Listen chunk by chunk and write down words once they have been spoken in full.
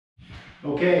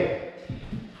Okay,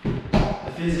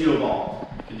 the Physioball.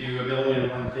 You can do a million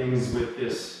and one things with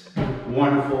this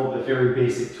wonderful but very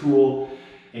basic tool.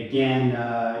 Again,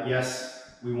 yes,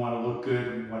 we want to look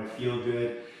good, we want to feel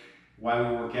good. Why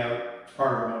we work out, it's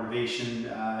part of our motivation,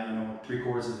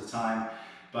 3/4 of the time.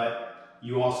 But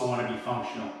you also want to be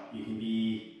functional. You can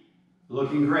be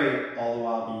looking great, all the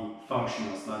while be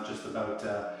functional. It's not just about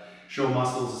show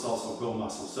muscles, it's also go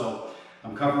muscles. So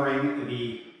I'm covering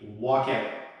the walkout,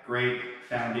 great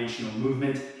foundational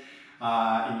movement,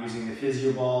 and using the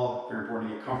Physioball. Very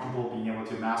important to get comfortable, being able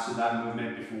to master that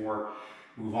movement before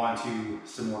move on to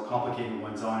some more complicated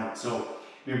ones on it. So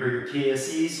remember your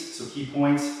KSEs, so key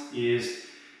points is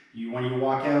when you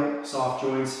walk out, soft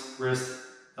joints, wrist,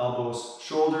 elbows,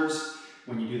 shoulders.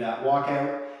 When you do that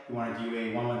walkout, you want to do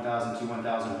a 1-1000,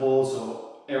 2-1000 hold,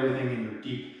 so everything in your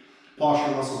deep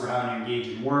posture muscles are having to engage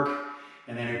in work,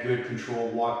 and then a good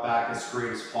controlled walk back as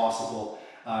straight as possible,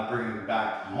 bringing it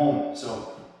back home.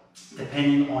 So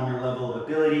depending on your level of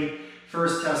ability,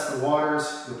 first test the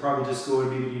waters. You'll probably just go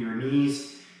maybe to your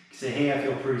knees, say, hey, I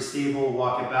feel pretty stable,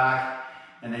 walk it back,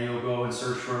 and then you'll go and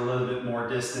search for a little bit more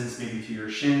distance, maybe to your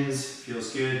shins,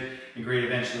 feels good, and great,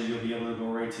 eventually you'll be able to go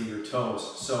right to your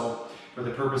toes. So for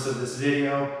the purpose of this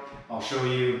video, I'll show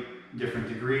you different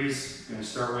degrees. I'm going to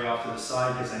start way off to the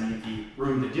side because I need the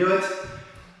room to do it.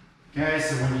 Okay,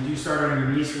 so when you do start on your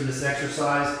knees for this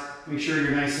exercise, make sure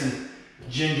you're nice and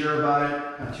ginger about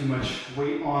it, not too much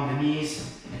weight on the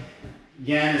knees.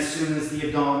 Again, as soon as the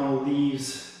abdominal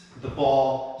leaves the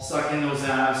ball, suck in those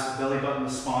abs, belly button the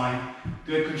spine,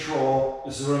 good control.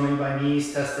 This is what I mean by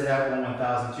knees. Test it out,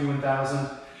 1-1000, 2-1000.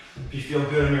 If you feel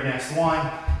good on your next one,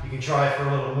 you can try it for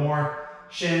a little more.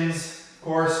 Shins, of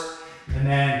course, and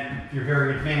then if you're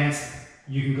very advanced,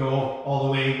 you can go all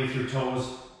the way with your toes,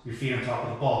 your feet on top of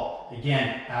the ball.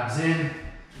 Again, abs in,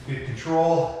 good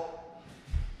control,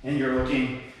 and you're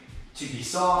looking to be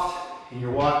soft in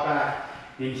your walk back.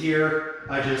 And here,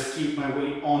 I just keep my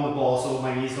weight on the ball so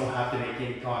my knees don't have to make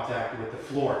any contact with the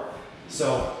floor.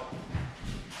 So,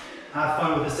 have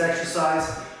fun with this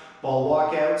exercise, ball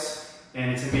walkouts,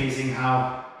 and it's amazing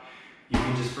how you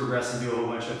can just progress and do a whole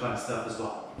bunch of fun stuff as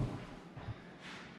well.